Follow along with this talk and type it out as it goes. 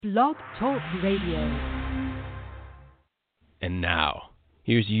Blog Talk Radio. And now,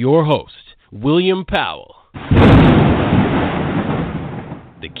 here's your host, William Powell,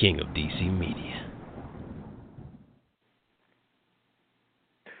 the king of DC Media.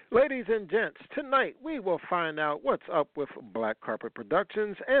 Ladies and gents, tonight we will find out what's up with Black Carpet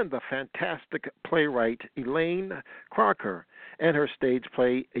Productions and the fantastic playwright Elaine Crocker and her stage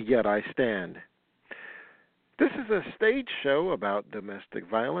play, Yet I Stand. This is a stage show about domestic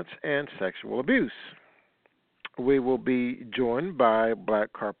violence and sexual abuse. We will be joined by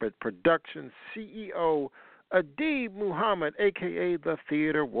Black Carpet Productions CEO Adiyb Muhammad, a.k.a. the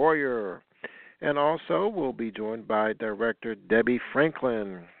Theater Warrior. And also we'll be joined by director Debbie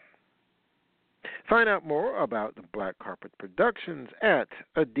Franklin. Find out more about the Black Carpet Productions at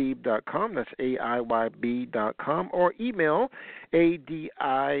adiyb.com, that's AIYB.com, or email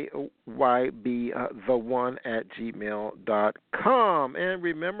ADIYB1@gmail.com. And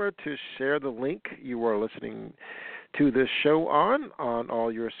remember to share the link you are listening to this show on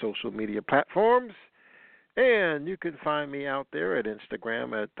all your social media platforms. And you can find me out there at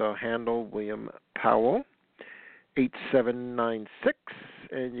Instagram at the handle William Powell 8796,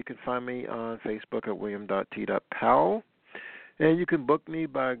 and you can find me on Facebook at william.t.powell, and you can book me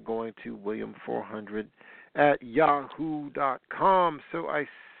by going to william400 at yahoo.com. So I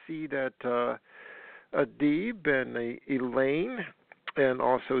see that Adiyb and Elaine and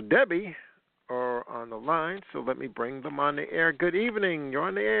also Debbie are on the line, so let me bring them on the air. Good evening. You're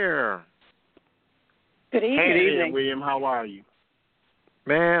on the air. Good evening. Hey, good evening, William. How are you?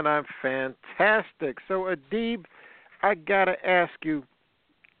 Man, I'm fantastic. So, Adiyb, I got to ask you,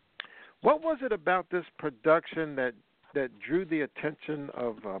 what was it about this production that drew the attention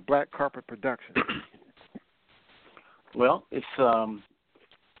of Black Carpet Productions? Well, it's a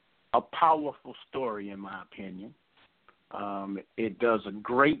powerful story, in my opinion. It does a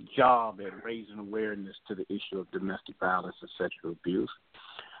great job at raising awareness to the issue of domestic violence and sexual abuse.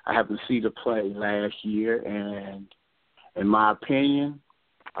 I happened to see the play last year, and in my opinion,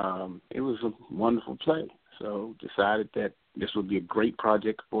 it was a wonderful play. So decided that this would be a great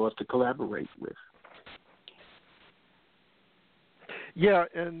project for us to collaborate with. Yeah,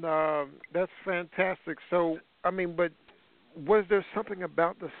 and that's fantastic. So, but was there something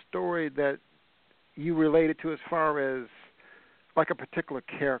about the story that you related to as far as like a particular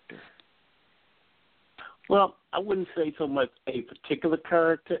character? Well, I wouldn't say so much a particular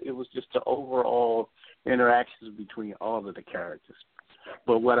character. It was just the overall interactions between all of the characters.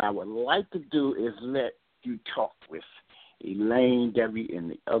 But what I would like to do is let you talk with Elaine, Debbie,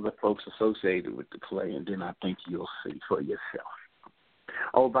 and the other folks associated with the play, and then I think you'll see for yourself.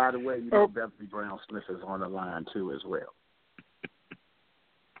 Oh, by the way, Beverly Brown Smith is on the line, too, as well.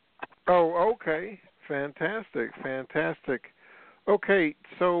 Oh, okay. Fantastic. Okay,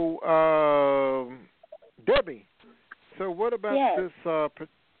 so, Debbie, so what about this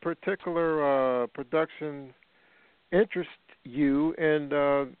particular production interests you, and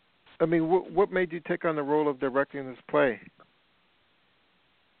what made you take on the role of directing this play?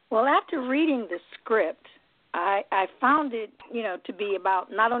 Well, after reading the script, I found it, to be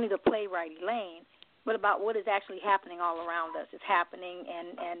about not only the playwright Elaine, but about what is actually happening all around us. It's happening,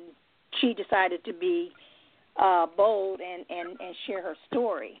 and she decided to be bold and share her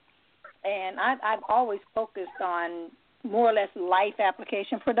story. And I've always focused on more or less life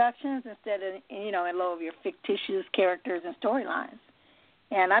application productions instead of, in all of your fictitious characters and storylines.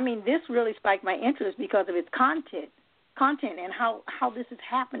 And, this really spiked my interest because of its content and how this is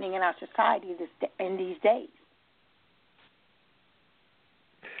happening in our society in these days.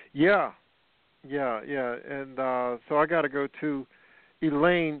 Yeah. And so I got to go to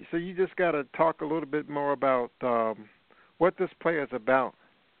Elaine. So you just got to talk a little bit more about what this play is about.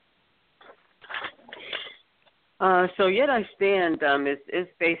 So Yet I Stand is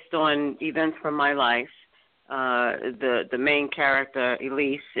based on events from my life. The main character,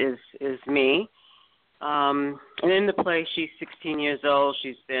 Elise, is me. And in the play, she's 16 years old.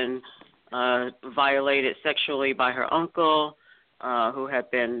 She's been violated sexually by her uncle, who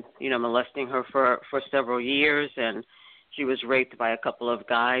had been, molesting her for several years, and she was raped by a couple of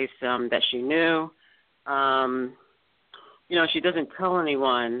guys that she knew. She doesn't tell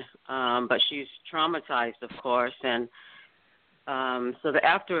anyone, but she's traumatized, of course, and so the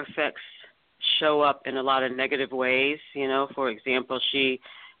after effects show up in a lot of negative ways. For example, she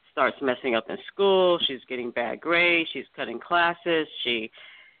starts messing up in school, she's getting bad grades, she's cutting classes, she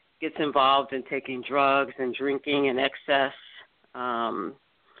gets involved in taking drugs and drinking in excess,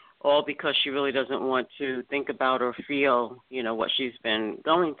 all because she really doesn't want to think about or feel, what she's been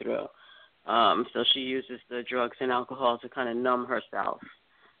going through. So she uses the drugs and alcohol to kind of numb herself.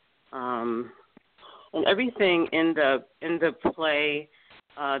 and everything in the play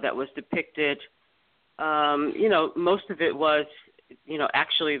that was depicted. Most of it was,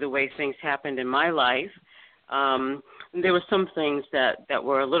 actually the way things happened in my life. There were some things that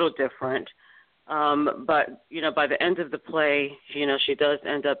were a little different. But, by the end of the play, she does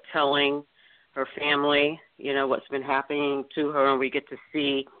end up telling her family, what's been happening to her, and we get to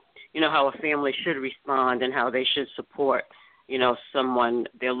see, how a family should respond and how they should support, someone,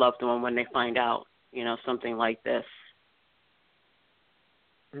 their loved one, when they find out, something like this.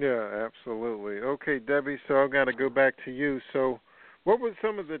 Yeah, absolutely. Okay, Debbie, so I've got to go back to you. So what were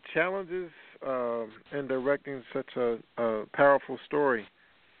some of the challenges in directing such a powerful story?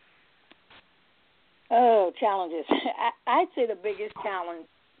 Oh, challenges. I'd say the biggest challenge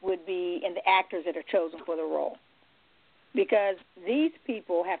would be in the actors that are chosen for the role, because these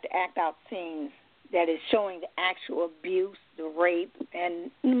people have to act out scenes that is showing the actual abuse, the rape, and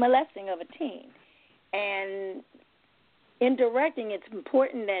molesting of a teen. And in directing, it's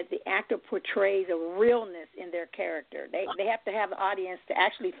important that the actor portrays a realness in their character. They have to have the audience to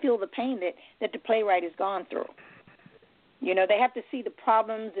actually feel the pain that the playwright has gone through. They have to see the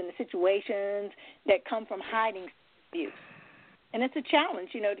problems and the situations that come from hiding abuse. And it's a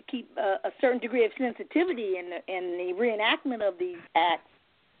challenge, to keep a certain degree of sensitivity in the reenactment of these acts,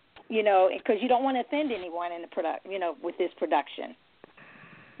 because you don't want to offend anyone in the with this production.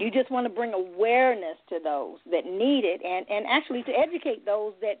 You just want to bring awareness to those that need it, and actually to educate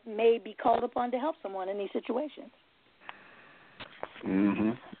those that may be called upon to help someone in these situations.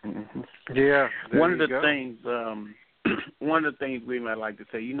 Mhm. Mhm. Yeah. One of the things we might like to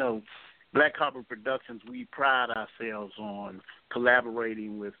say, Black Carpet Productions, we pride ourselves on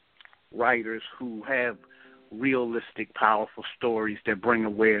collaborating with writers who have realistic, powerful stories that bring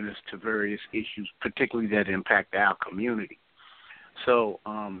awareness to various issues, particularly that impact our community. So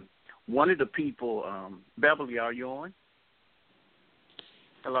one of the people, Beverly, are you on?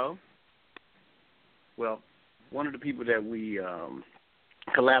 Hello? Well, one of the people that we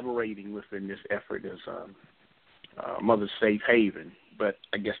collaborating with in this effort is Mother Safe Haven, but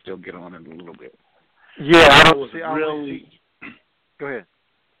I guess they'll get on in a little bit. Yeah, Go ahead.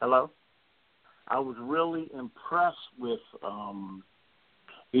 Hello? I was really impressed with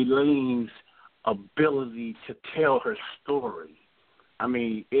Elaine's ability to tell her story. I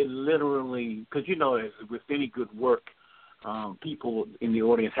mean, it literally, because, as with any good work, people in the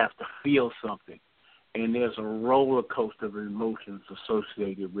audience have to feel something. And there's a roller coaster of emotions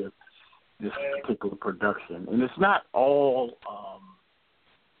associated with this particular production. And it's not all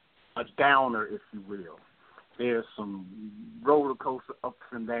a downer, if you will. There's some roller coaster ups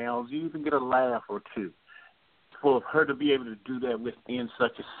and downs. You even get a laugh or two. For her to be able to do that within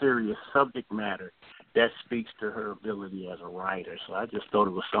such a serious subject matter, that speaks to her ability as a writer. So I just thought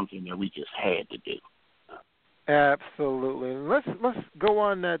it was something that we just had to do. Absolutely. Let's go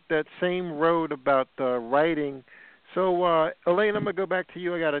on that same road about writing. So, Elaine, I'm going to go back to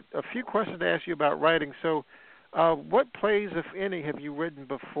you. I got a few questions to ask you about writing. So, what plays, if any, have you written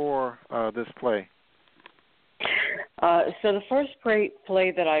before this play? So the first play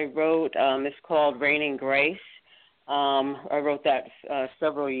that I wrote is called Reigning Grace. I wrote that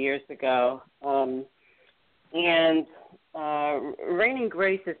several years ago. And Reigning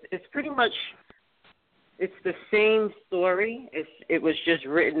Grace is pretty much, it's the same story. It was just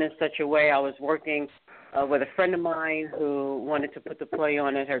written in such a way. I was working with a friend of mine who wanted to put the play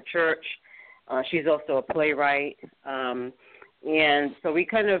on at her church. She's also a playwright. And so we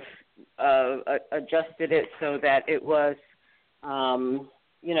kind of adjusted it so that it was,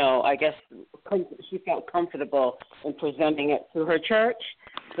 I guess she felt comfortable in presenting it to her church.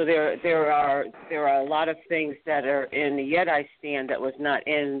 So there are a lot of things that are in the Yet I Stand that was not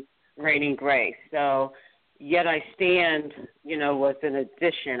in Reigning Grace. So Yet I Stand, was an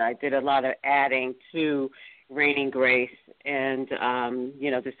addition. I did a lot of adding to Reigning Grace and,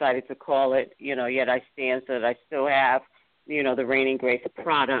 decided to call it, Yet I Stand, so that I still have, the Reigning Grace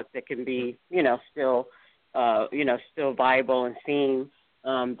product that can be, still viable and seen.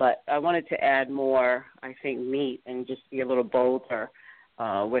 But I wanted to add more, I think, meat and just be a little bolder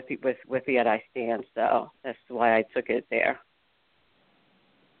with the Yet I Stand. So that's why I took it there.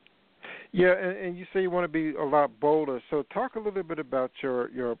 Yeah, and you say you want to be a lot bolder. So talk a little bit about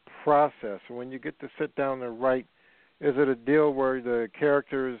your process. When you get to sit down and write, is it a deal where the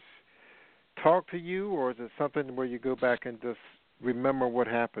characters talk to you, or is it something where you go back and just remember what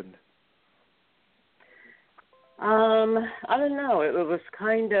happened? I don't know. It was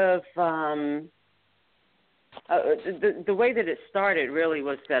kind of, the way that it started really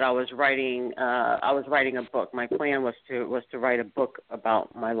was that I was writing a book. My plan was to write a book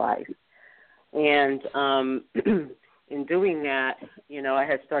about my life, and in doing that, I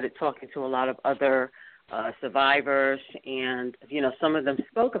had started talking to a lot of other survivors, and some of them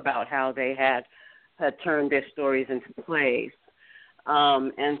spoke about how they had turned their stories into plays.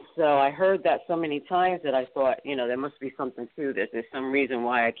 And so I heard that so many times that I thought, there must be something to this. There's some reason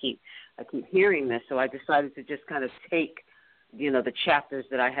why I keep hearing this. So I decided to just kind of take, the chapters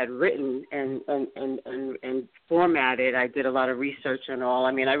that I had written and format it. I did a lot of research and all.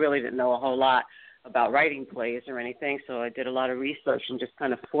 I mean, I really didn't know a whole lot about writing plays or anything, so I did a lot of research and just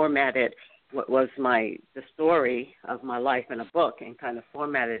kind of formatted what was the story of my life in a book and kind of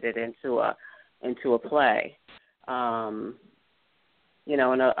formatted it into a play. And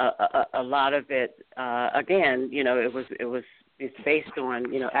a lot of it, again, it's based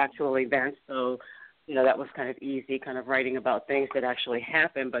on, actual events. So, that was kind of easy, kind of writing about things that actually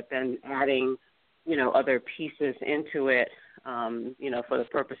happened, but then adding, other pieces into it, for the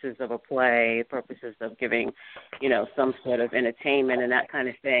purposes of a play, purposes of giving, some sort of entertainment and that kind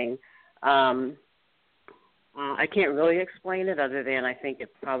of thing. I can't really explain it other than I think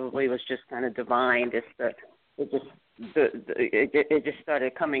it probably was just kind of divine. It just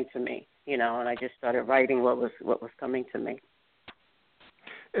started coming to me, and I just started writing what was coming to me.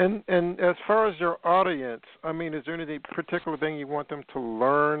 And as far as your audience, I mean, is there any particular thing you want them to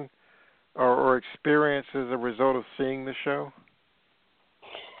learn or experience as a result of seeing the show?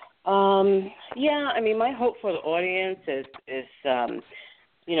 Yeah, I mean, my hope for the audience is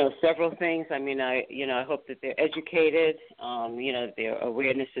several things. I mean, I hope that they're educated, their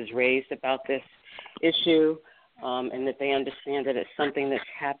awareness is raised about this issue, and that they understand that it's something that's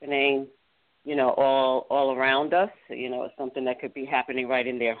happening, all around us. It's something that could be happening right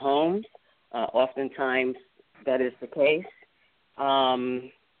in their homes. Oftentimes that is the case.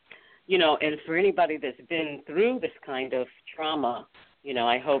 And for anybody that's been through this kind of trauma,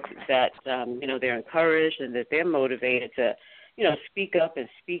 I hope that, they're encouraged and that they're motivated to, speak up and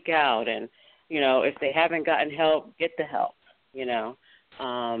speak out. And, if they haven't gotten help, get the help, and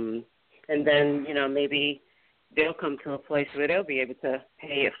then, maybe they'll come to a place where they'll be able to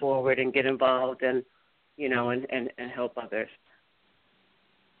pay it forward and get involved and, and help others.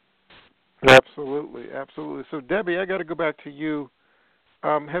 Absolutely. So, Debbie, I got to go back to you.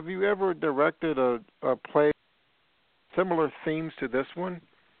 Have you ever directed a play similar themes to this one?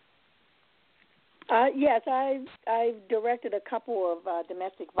 Yes, I've directed a couple of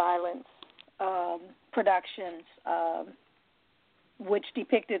domestic violence productions, which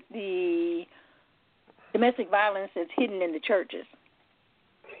depicted the domestic violence that's hidden in the churches,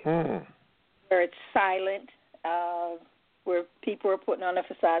 where it's silent, where people are putting on a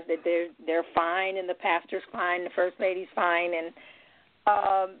facade that they're fine, and the pastor's fine, the first lady's fine, and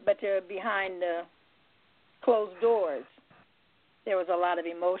but they're behind the closed doors. There was a lot of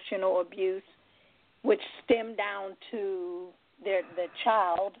emotional abuse, which stemmed down to the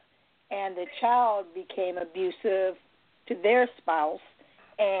child, and the child became abusive to their spouse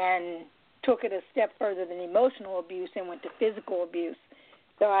and took it a step further than emotional abuse and went to physical abuse.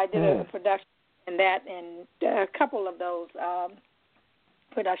 So I did a production in that, and a couple of those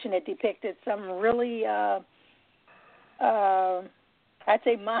production that depicted some really, I'd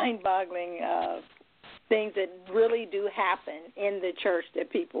say, mind-boggling things that really do happen in the church that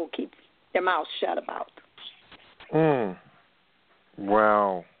people keep their mouths shut about.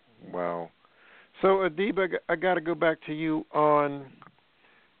 Wow. So, Adiyb, I got to go back to you on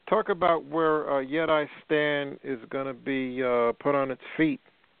talk about where Yet I Stand is going to be put on its feet.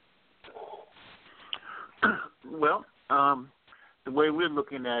 Well, the way we're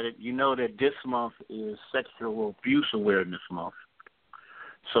looking at it, that this month is Sexual Abuse Awareness Month.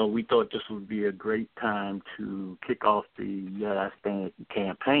 So we thought this would be a great time to kick off the Yet I Stand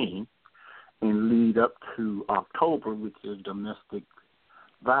campaign and lead up to October, which is Domestic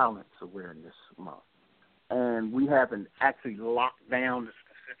Violence Awareness Month. And we haven't actually locked down the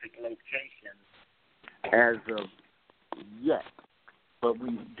specific locations as of yet, but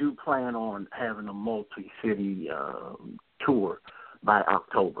we do plan on having a multi-city tour by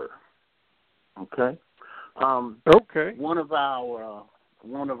October. Okay? Okay. One of our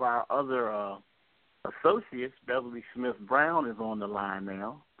other associates, Beverly Smith Brown, is on the line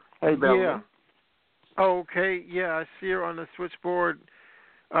now. Hey, Beverly. Yeah. Okay. Yeah, I see her on the switchboard.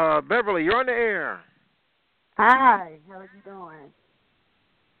 Beverly, you're on the air. Hi. How are you doing?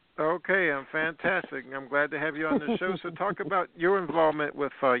 Okay, I'm fantastic. I'm glad to have you on the show. So talk about your involvement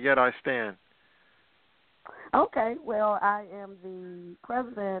with Yet I Stand. Okay, well, I am the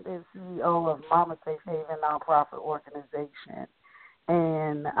president and CEO of Mama Safe Haven nonprofit organization,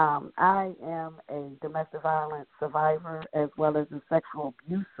 and I am a domestic violence survivor as well as a sexual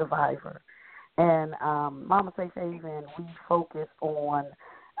abuse survivor. And Mama Safe Haven, we focus on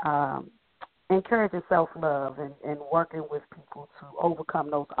encouraging self-love and working with people to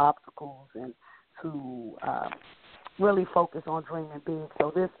overcome those obstacles and to really focus on dreaming big. So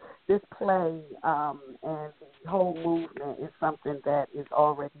this play and the whole movement is something that is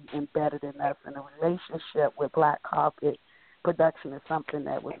already embedded in us, and the relationship with Black Carpet Production is something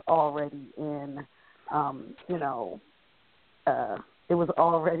that was already in, it was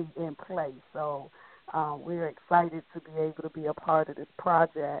already in place. So we're excited to be able to be a part of this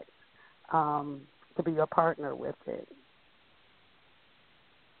project, to be a partner with it.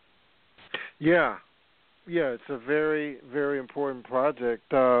 Yeah, it's a very, very important project.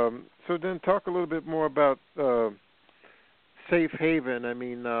 So then talk a little bit more about Safe Haven. I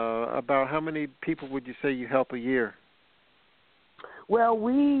mean, about how many people would you say you help a year? Well,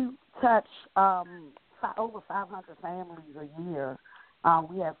 we touch over 500 families a year.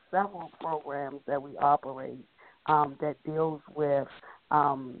 We have several programs that we operate that deals with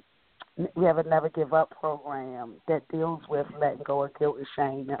we have a Never Give Up program that deals with letting go of guilt and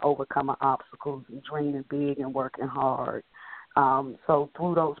shame and overcoming obstacles and dreaming big and working hard. So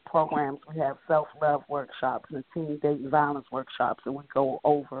through those programs, we have self-love workshops and teen dating violence workshops, and we go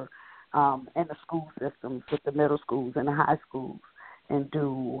over in the school systems with the middle schools and the high schools and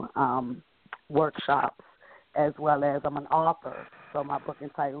do workshops, as well as I'm an author, so my book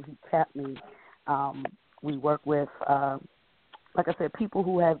entitled He Kept Me. We work with like I said, people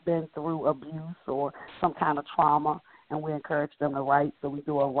who have been through abuse or some kind of trauma, and we encourage them to write. So we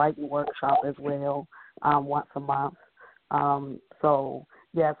do a writing workshop as well once a month. So,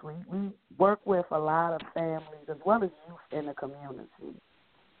 yes, we work with a lot of families as well as youth in the community.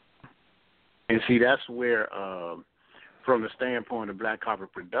 And see, that's where, from the standpoint of Black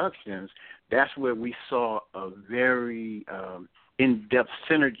Carpet Productions, that's where we saw a very in-depth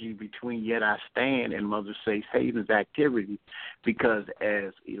synergy between Yet I Stand and Mother Safe Haven's activity, because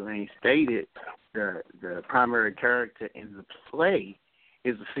as Elaine stated, the primary character in the play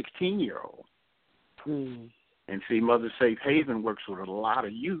is a 16-year-old. Mm. And see, Mother Safe Haven works with a lot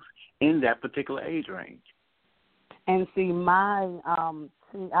of youth in that particular age range. And see, I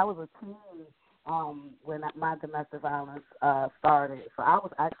was a teen when my domestic violence started. So I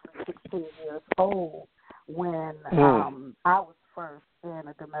was actually 16 years old when I was first in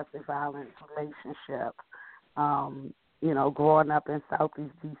a domestic violence relationship. Growing up in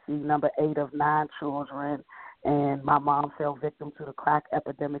Southeast D.C., number 8 of 9 children, and my mom fell victim to the crack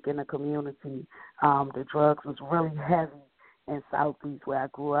epidemic in the community. The drugs was really heavy in Southeast where I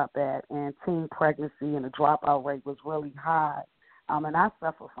grew up at, and teen pregnancy and the dropout rate was really high. And I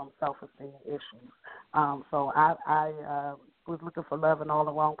suffer from self-esteem issues. So I was looking for love in all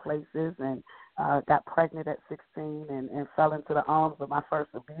the wrong places and got pregnant at 16 and fell into the arms of my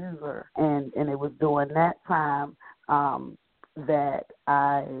first abuser. And it was during that time that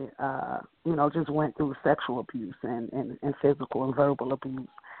I, just went through sexual abuse and physical and verbal abuse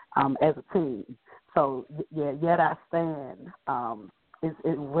as a teen. So, Yet I Stand,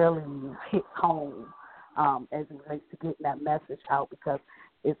 it really hits home as it relates to getting that message out, because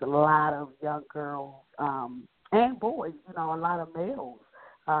it's a lot of young girls and boys, a lot of males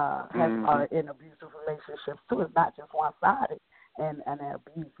are in abusive relationships too. It's not just one-sided, and the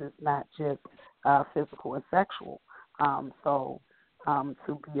abuse is not just physical and sexual. So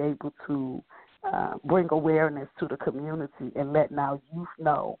to be able to bring awareness to the community and letting our youth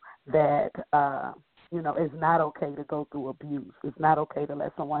know that, it's not okay to go through abuse. It's not okay to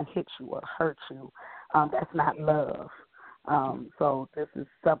let someone hit you or hurt you. That's not love. So this is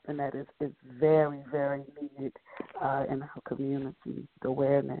something that is very, very needed in our community, the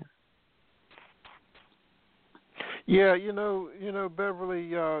awareness. Yeah,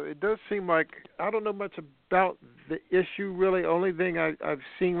 Beverly, it does seem like I don't know much about the issue really. Only thing I've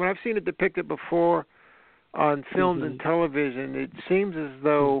seen, when I've seen it depicted before on films and television, it seems as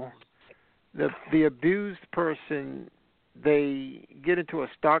though the abused person, they get into a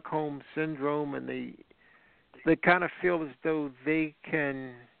Stockholm syndrome, and they kind of feel as though they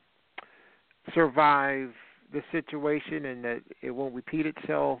can survive the situation and that it won't repeat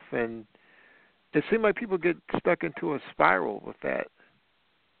itself, and it seems like people get stuck into a spiral with that.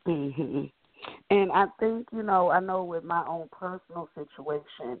 Mm-hmm. And I think, I know with my own personal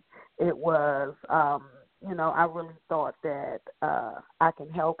situation, it was, I really thought that I can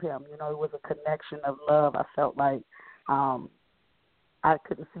help him. It was a connection of love. I felt like I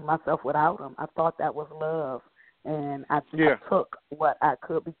couldn't see myself without him. I thought that was love, and I took what I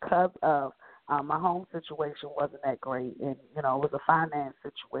could because of my home situation wasn't that great, and it was a finance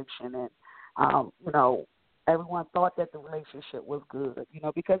situation, and everyone thought that the relationship was good,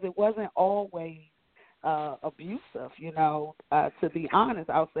 because it wasn't always abusive. To be honest,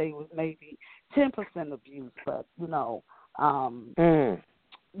 I'll say it was maybe 10% abuse, but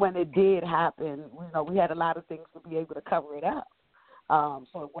when it did happen, we had a lot of things to be able to cover it up.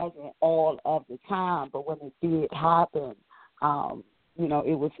 So it wasn't all of the time, but when it did happen,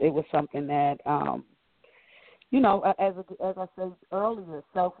 it was something that, as I said earlier,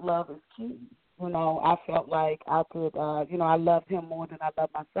 self-love is key. I felt like I could, I loved him more than I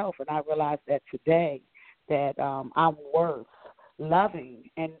loved myself, and I realized that today that I'm worth loving,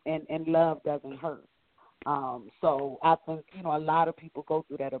 and love doesn't hurt. So I think, a lot of people go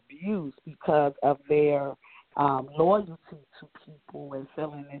through that abuse because of their loyalty to people and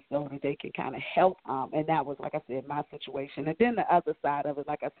feeling as though that they can kind of help. And that was, like I said, my situation. And then the other side of it,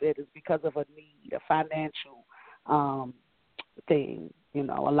 like I said, is because of a need, a financial thing. A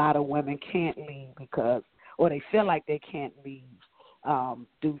lot of women can't leave or they feel like they can't leave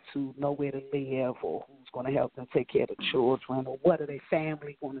due to nowhere to live, or who's going to help them take care of the children, or what are their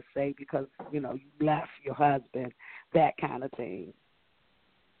family going to say because, you left your husband, that kind of thing.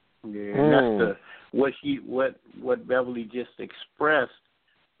 Yeah, and that's what Beverly just expressed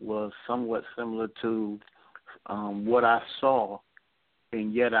was somewhat similar to what I saw,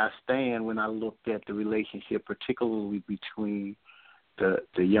 and yet I stand when I looked at the relationship, particularly between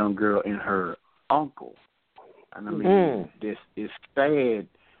the young girl and her uncle. And I mean, this is sad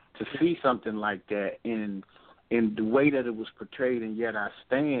to see something like that, and the way that it was portrayed, and yet I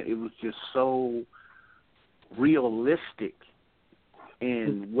stand, it was just so realistic.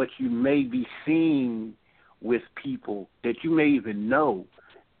 And what you may be seeing with people that you may even know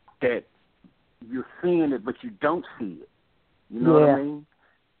that you're seeing it, but you don't see it. You know what I mean?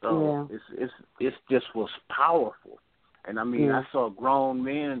 So it's just was powerful. And I mean, I saw grown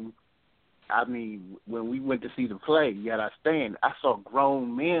men. I mean, when we went to see the play, Yet I Stand, I saw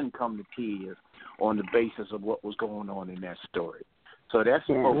grown men come to tears on the basis of what was going on in that story. So that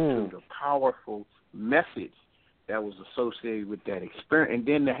spoke to the powerful message that was associated with that experience, and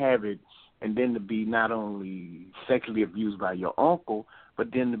then to have it, and then to be not only sexually abused by your uncle,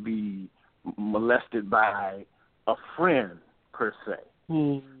 but then to be molested by a friend per se. I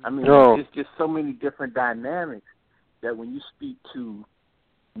mean, it's just so many different dynamics that when you speak to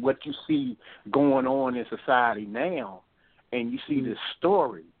what you see going on in society now, and you see this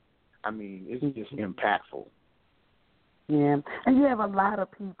story, I mean, it's just impactful. Yeah, and you have a lot of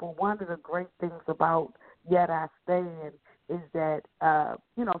people. One of the great things about Yet I Stand is that,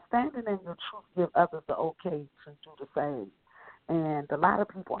 standing in your truth give others the okay to do the same. And a lot of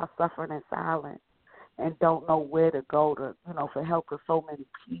people are suffering in silence and don't know where to go to, for help with so many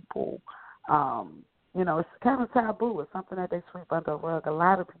people. It's kind of taboo. It's something that they sweep under the rug. A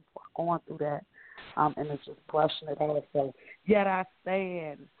lot of people are going through that, and it's just brushing it off. So Yet I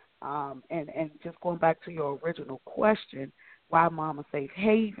Stand, and just going back to your original question, why Mama Safe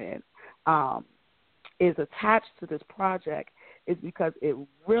Haven is attached to this project is because it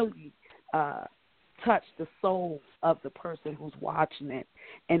really touched the soul of the person who's watching it,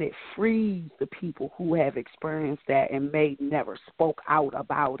 and it frees the people who have experienced that and may never spoke out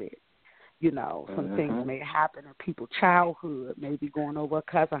about it. Some things may happen in people's childhood, maybe going over a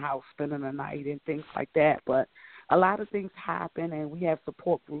cousin's house, spending the night and things like that. But a lot of things happen, and we have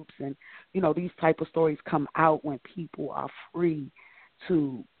support groups, and, these type of stories come out when people are free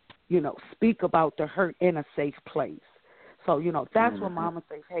to, speak about the hurt in a safe place. So, that's what Mama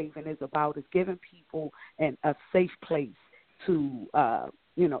Safe Haven is about, is giving people a safe place to,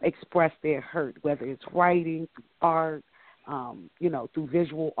 express their hurt, whether it's writing, through art, through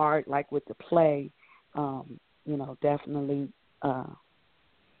visual art, like with the play, definitely,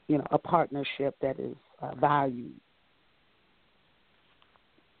 a partnership that is valued.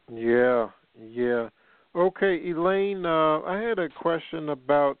 Yeah. Okay, Elaine, I had a question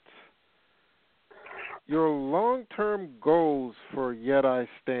about your long-term goals for Yet I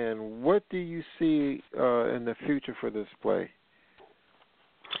Stand. What do you see in the future for this play?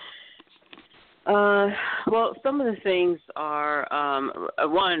 Well, some of the things are,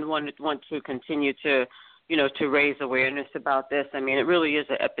 want to continue to, to raise awareness about this. I mean, it really is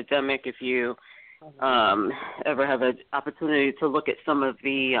an epidemic. If you ever have an opportunity to look at some of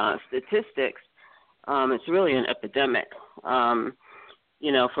the statistics, it's really an epidemic.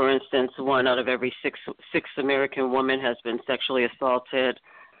 For instance, 1 out of every six American women has been sexually assaulted.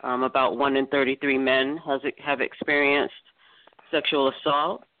 About 1 in 33 men have experienced sexual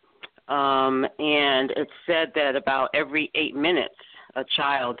assault. And it's said that about every 8 minutes, a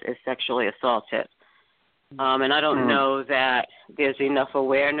child is sexually assaulted. And I don't know that there's enough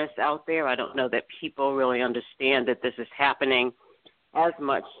awareness out there. I don't know that people really understand that this is happening as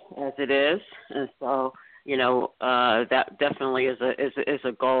much as it is. And so, that definitely is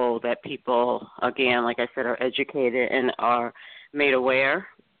a goal that people, again, like I said, are educated and are made aware.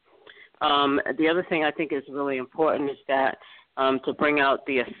 The other thing I think is really important is that to bring out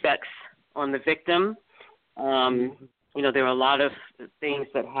the effects on the victim. There are a lot of things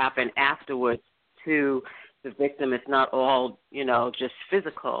that happen afterwards to the victim. It's not all, just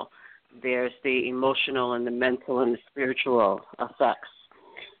physical. There's the emotional and the mental and the spiritual effects.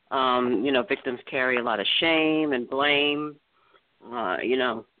 Victims carry a lot of shame and blame.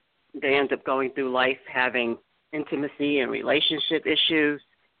 They end up going through life having intimacy and relationship issues,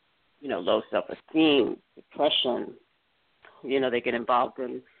 low self-esteem, depression. They get involved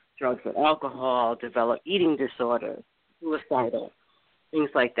in drugs and alcohol, develop eating disorders, suicidal, things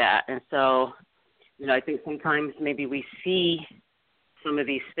like that. And so, I think sometimes maybe we see some of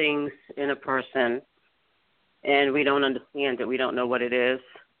these things in a person and we don't understand it. We don't know what it is.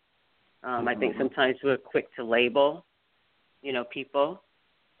 I think sometimes we're quick to label, people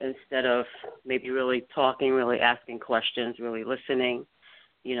instead of maybe really talking, really asking questions, really listening,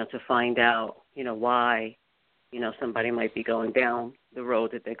 to find out, why, somebody might be going down the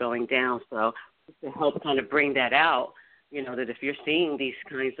road that they're going down. So to help kind of bring that out, that if you're seeing these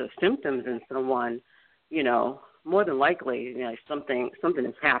kinds of symptoms in someone, more than likely, something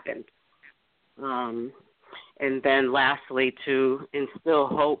has happened. And then lastly, to instill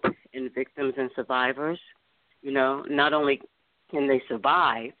hope in victims and survivors. Not only can they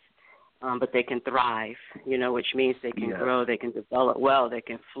survive, but they can thrive, which means they can grow, they can develop well, they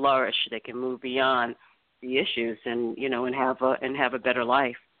can flourish, they can move beyond the issues and, and have a better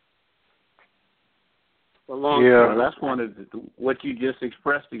life. That's one of what you just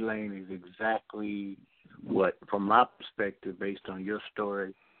expressed, Elaine, is exactly what, from my perspective, based on your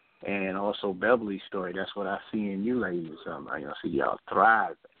story and also Beverly's story, that's what I see in you ladies. I see y'all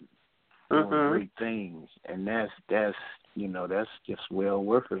thriving, doing great things, and that's just well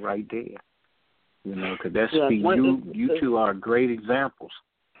worth it right there. Because that's you two are great examples.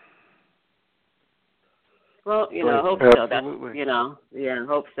 Well, hope so. That's,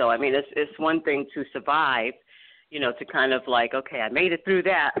 hope so. I mean, it's one thing to survive, to kind of like, okay, I made it through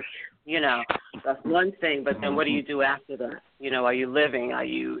that, that's one thing. But then what do you do after that? Are you living? Are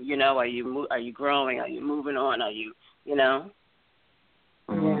you, are you growing? Are you moving on? Are you, Yeah.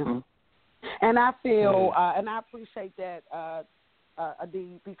 And I feel, and I appreciate that,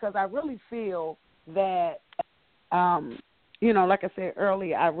 Adiyb, because I really feel that, like I said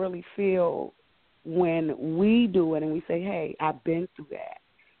earlier, I really feel when we do it and we say, hey, I've been through that,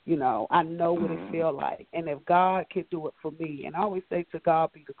 I know what it feels like. And if God can do it for me, and I always say to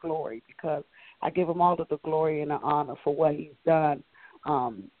God be the glory, because I give him all of the glory and the honor for what he's done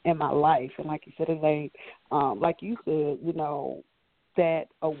in my life. And like you said, Elaine, like you said, that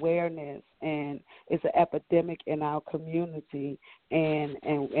awareness, and it's an epidemic in our community, and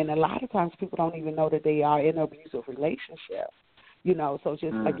a lot of times people don't even know that they are in an abusive relationship. So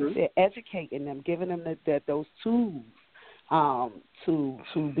just like you said, educating them, giving them those tools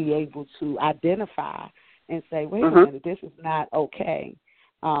to be able to identify and say, wait a minute, this is not okay,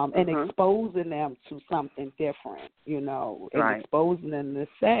 and exposing them to something different, and exposing them to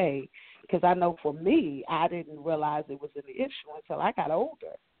say, because I know for me, I didn't realize it was an issue until I got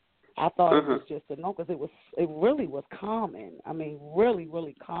older. I thought it was just a no, because it really was common. I mean, really,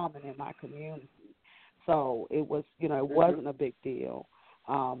 really common in my community. So it was, it wasn't a big deal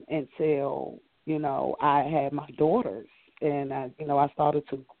until, I had my daughters, and I started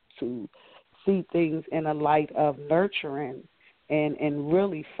to see things in a light of nurturing and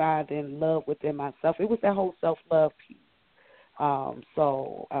really finding love within myself. It was that whole self-love piece.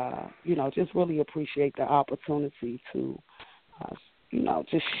 Just really appreciate the opportunity to,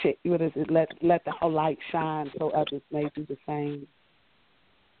 just let the whole light shine so others may do the same.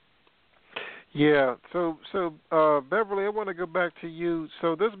 Yeah. So Beverly, I want to go back to you.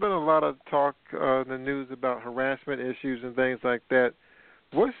 So there's been a lot of talk in the news about harassment issues and things like that.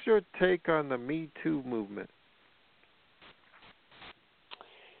 What's your take on the Me Too movement?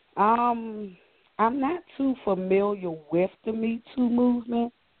 I'm not too familiar with the Me Too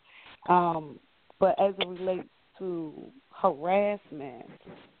movement, but as it relates to harassment,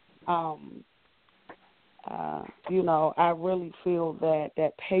 I really feel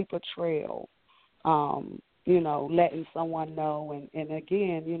that paper trail, letting someone know, and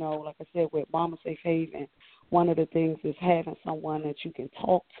again, like I said, with Mama Safe Haven, one of the things is having someone that you can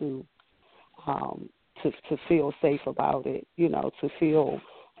talk to feel safe about it, to feel,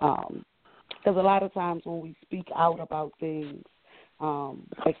 because a lot of times when we speak out about things,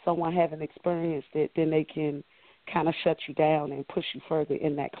 if someone haven't experienced it, then they can kind of shut you down and push you further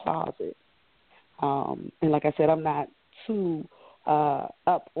in that closet. And like I said, I'm not too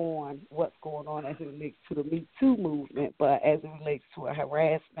up on what's going on as it relates to the Me Too movement, but as it relates to a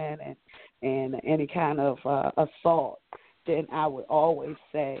harassment and any kind of assault, then I would always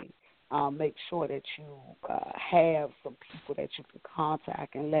say make sure that you have some people that you can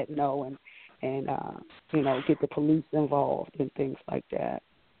contact and let know and get the police involved and things like that.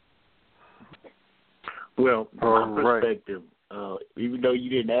 Well, from my perspective, even though you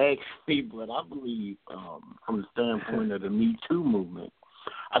didn't ask me, but I believe from the standpoint of the Me Too movement,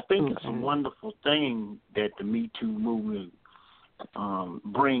 I think it's a wonderful thing that the Me Too movement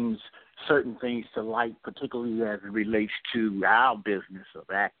brings certain things to light, particularly as it relates to our business of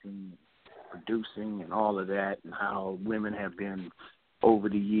acting, producing, and all of that, and how women have been over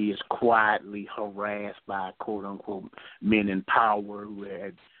the years quietly harassed by quote-unquote men in power who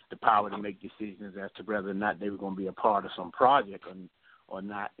had the power to make decisions as to whether or not they were going to be a part of some project or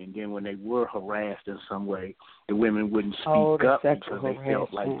not. And then when they were harassed in some way, the women wouldn't speak up because they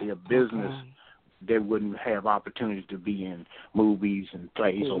felt like their business, they wouldn't have opportunities to be in movies and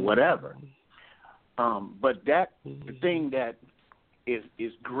plays or whatever. But the thing that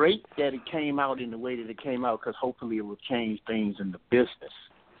is great that it came out in the way that it came out, because hopefully it will change things in the business.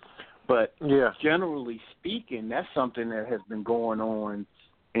 But generally speaking, that's something that has been going on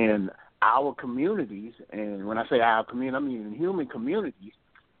in our communities, and when I say our community, I mean in human communities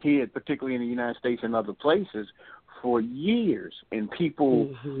here, particularly in the United States and other places, for years, and people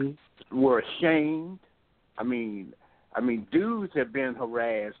were ashamed. I mean, dudes have been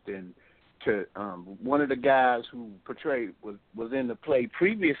harassed, and one of the guys who portrayed was in the play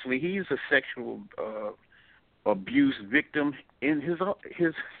previously. He's a sexual abuse victim in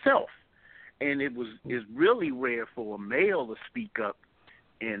himself, and it's really rare for a male to speak up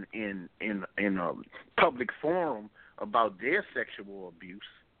in a public forum about their sexual abuse.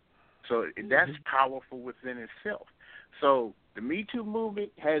 So that's powerful within itself. So the Me Too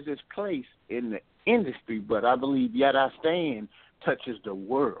movement has its place in the industry, but I believe Yet I Stand touches the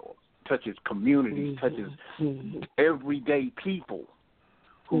world, touches communities, touches everyday people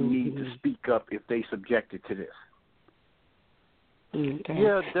who need to speak up if they subjected to this.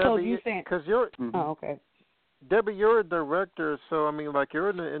 Yeah, Debbie, because you're Debbie, you're a director, so I mean, like,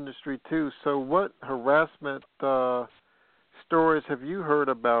 you're in the industry too. So, what harassment stories have you heard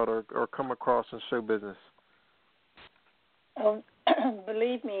about or come across in show business?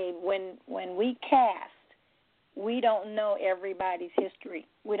 Believe me, when we cast, we don't know everybody's history.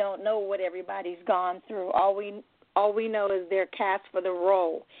 We don't know what everybody's gone through. All we know is they're cast for the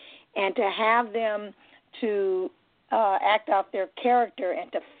role, and to have them to act out their character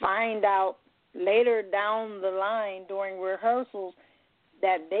and to find out later down the line during rehearsals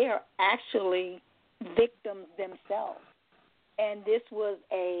that they are actually victims themselves. And this was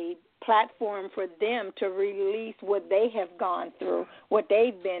a platform for them to release what they have gone through, what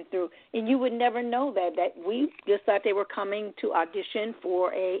they've been through. And you would never know that we just thought they were coming to audition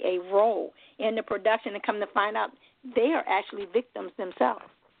for a role in the production, and come to find out they are actually victims themselves.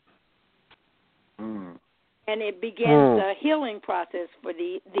 And it begins a healing process for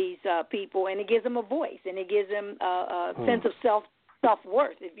these people, and it gives them a voice, and it gives them a sense of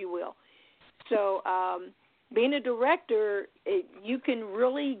self-worth, if you will. So being a director, you can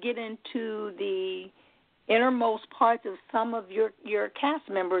really get into the innermost parts of some of your cast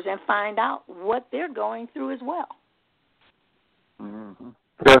members and find out what they're going through as well.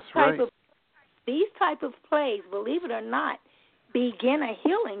 That's right. These type of plays, believe it or not, begin a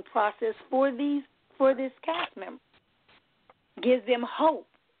healing process for this cast member. Gives them hope,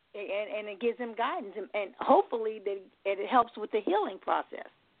 and it gives them guidance, and hopefully it helps with the healing process.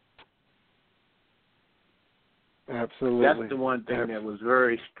 Absolutely. That's the one thing that was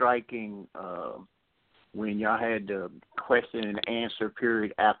very striking when y'all had the question and answer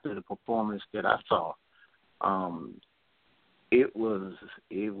period after the performance that I saw. It was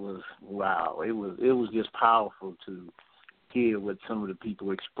wow. It was just powerful to hear what some of the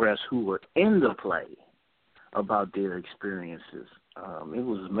people express who were in the play about their experiences. It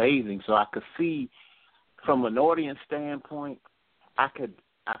was amazing. So I could see, from an audience standpoint, I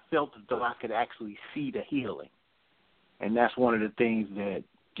felt as though I could actually see the healing. And that's one of the things that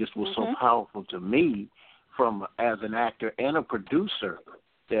just was so powerful to me as an actor and a producer,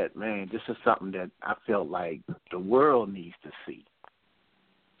 that, man, this is something that I felt like the world needs to see.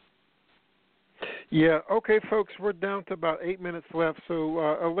 Yeah. Okay, folks, we're down to about 8 minutes left.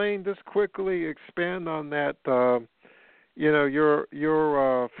 So, Elaine, just quickly expand on that.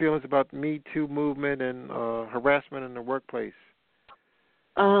 Your feelings about the Me Too movement and harassment in the workplace.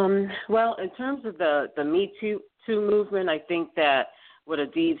 Well, in terms of the Me Too movement, I think that what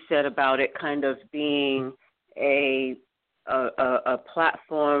Adiyb said about it kind of being a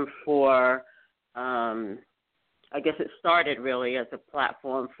platform for, I guess it started really as a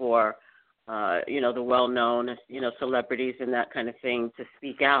platform for, the well-known, celebrities and that kind of thing to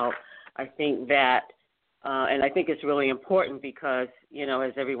speak out. I think that, and I think it's really important because,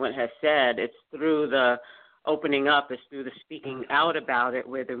 as everyone has said, it's through the opening up, it's through the speaking out about it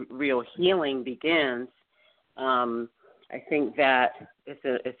where the real healing begins. I think that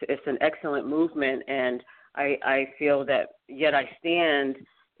it's an excellent movement, and I feel that Yet I Stand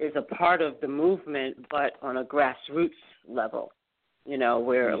is a part of the movement, but on a grassroots level.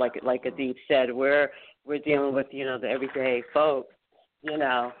 Where like Adiyb said, we're dealing with the everyday folks,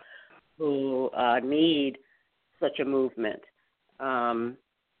 who need such a movement.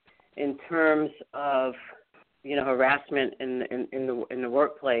 In terms of harassment in the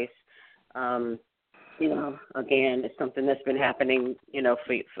workplace, again, it's something that's been happening,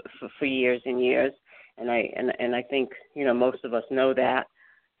 for years and years, and I think most of us know that,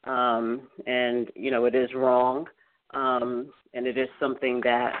 and it is wrong, and it is something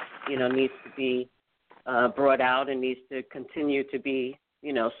that needs to be brought out and needs to continue to be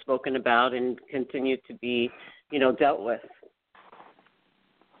spoken about and continue to be dealt with.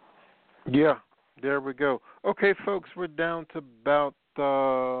 Yeah, there we go. Okay, folks, we're down to about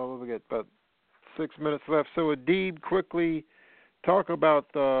about 6 minutes left. So, Adiyb, quickly talk about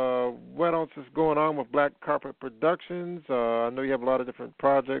what else is going on with Black Carpet Productions. I know you have a lot of different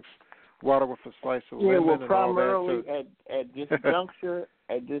projects, Water with a Slice of Lemon, and all that. Yeah, well, primarily at this juncture,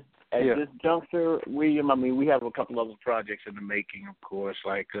 this juncture, William, I mean, we have a couple other projects in the making, of course,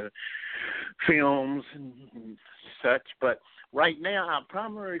 like films and such. But right now, our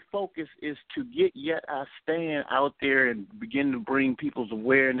primary focus is to get Yet I Stand out there and begin to bring people's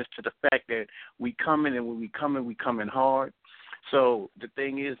awareness to the fact that we coming, and when we coming hard. So the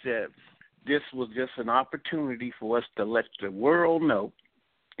thing is that this was just an opportunity for us to let the world know,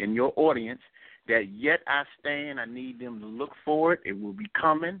 in your audience, that Yet I Stand. I need them to look for it. It will be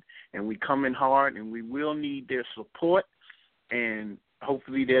coming, and we coming hard, and we will need their support and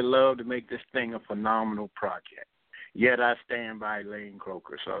hopefully their love to make this thing a phenomenal project. Yet I Stand by Elaine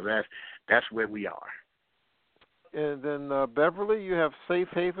Croker. So that's where we are. And then Beverly, you have Safe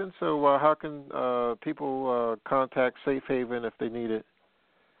Haven. So how can people contact Safe Haven if they need it?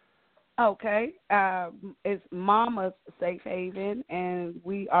 Okay. It's Mama's Safe Haven, and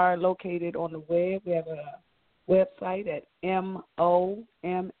we are located on the web. We have a website at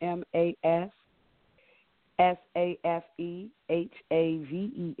MOMMASSAFEHAVEN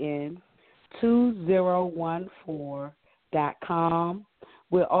 2014.com.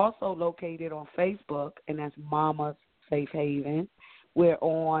 We're also located on Facebook, and that's Mama's Safe Haven. We're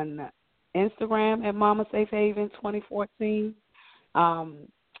on Instagram at Mama Safe Haven 2014.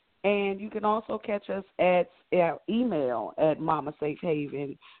 And you can also catch us at our email at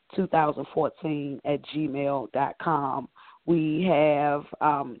mamasafehaven2014@gmail.com. We have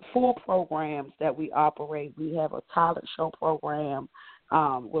 4 programs that we operate. We have a talent show program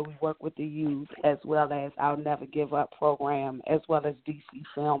where we work with the youth, as well as our Never Give Up program, as well as DC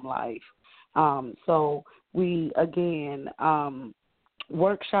Film Life. So we, again,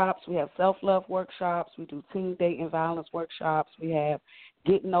 workshops. We have self-love workshops. We do teen dating violence workshops. We have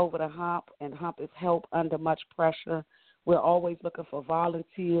Getting Over the Hump, and Hump is Help Under Much Pressure. We're always looking for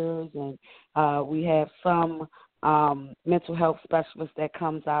volunteers, and we have some mental health specialists that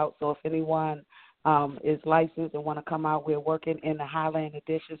comes out. So if anyone is licensed and want to come out, we're working in the Highland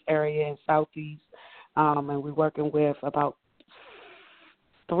Additions area in Southeast, and we're working with about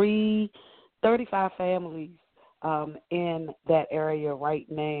 35 families in that area right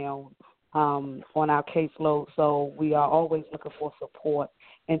now on our caseload. So we are always looking for support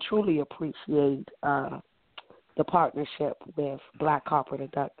and truly appreciate the partnership with Black Carpet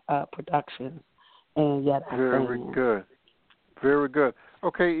Productions. And yet, very good. Very good.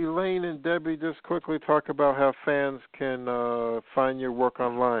 Okay, Elaine and Debbie, just quickly talk about how fans can find your work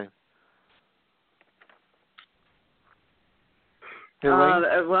online.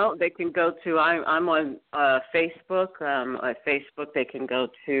 Well, they can go to, I'm on Facebook. At Facebook, they can go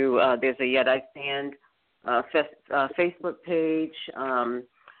to, there's a Yet I Stand Facebook page.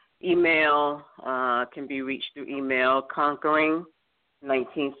 Email can be reached through email,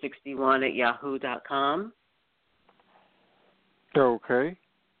 conquering1961@yahoo.com. Okay.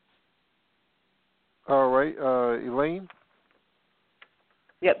 All right, Elaine.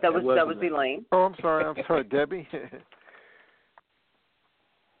 Yep, that was Elaine. Oh, I'm sorry, Debbie.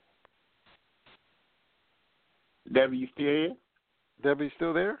 Debbie, you still here? Debbie,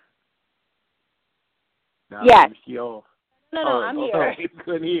 still there? No, Yes. She off. No, I'm here. Okay.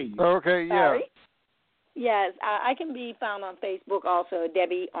 Couldn't hear you. Okay, yeah. Sorry. Yes, I can be found on Facebook also,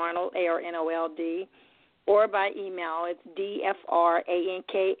 Debbie Arnold, ARNOLD, or by email. It's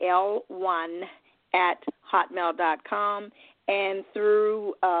DFRANKL1 @hotmail.com and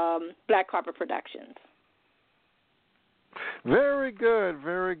through Black Carpet Productions. Very good,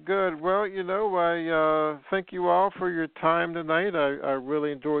 very good. Well, I thank you all for your time tonight. I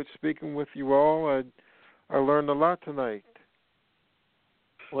really enjoyed speaking with you all. I learned a lot tonight.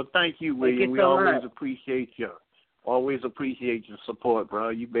 Well, thank you, William. We always appreciate you. Always appreciate your support, bro.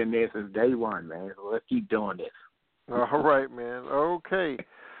 You've been there since day one, man. So let's keep doing this. All right, man. Okay.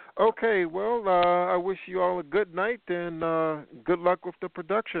 Well, I wish you all a good night and good luck with the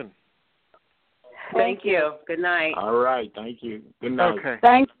production. Thank you. Good night. All right. Thank you. Good night. Okay.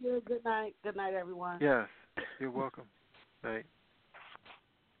 Thank you. Good night. Good night, everyone. Yes. You're welcome. Night.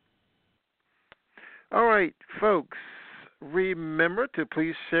 All right, folks. Remember to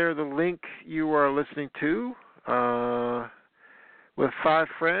please share the link you are listening to with 5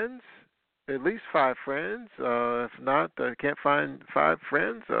 friends, at least 5 friends. If not, can't find 5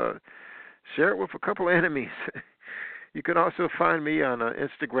 friends, share it with a couple of enemies. You can also find me on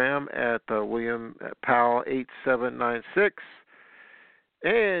Instagram at William Powell 8796.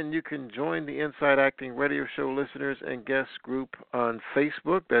 And you can join the Inside Acting Radio Show listeners and guests group on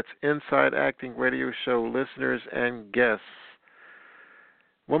Facebook. That's Inside Acting Radio Show listeners and guests.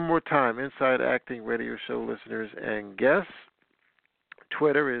 One more time, Inside Acting Radio Show listeners and guests.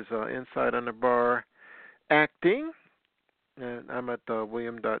 Twitter is inside_acting. And I'm at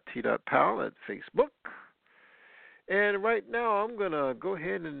william.t.powell at Facebook. And right now I'm going to go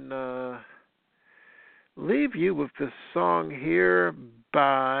ahead and leave you with this song here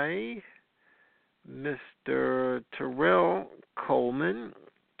by Mr. Terrell Coleman,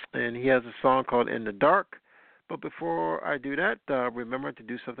 and he has a song called In the Dark. But before I do that, remember to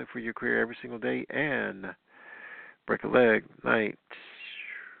do something for your career every single day and break a leg. Night.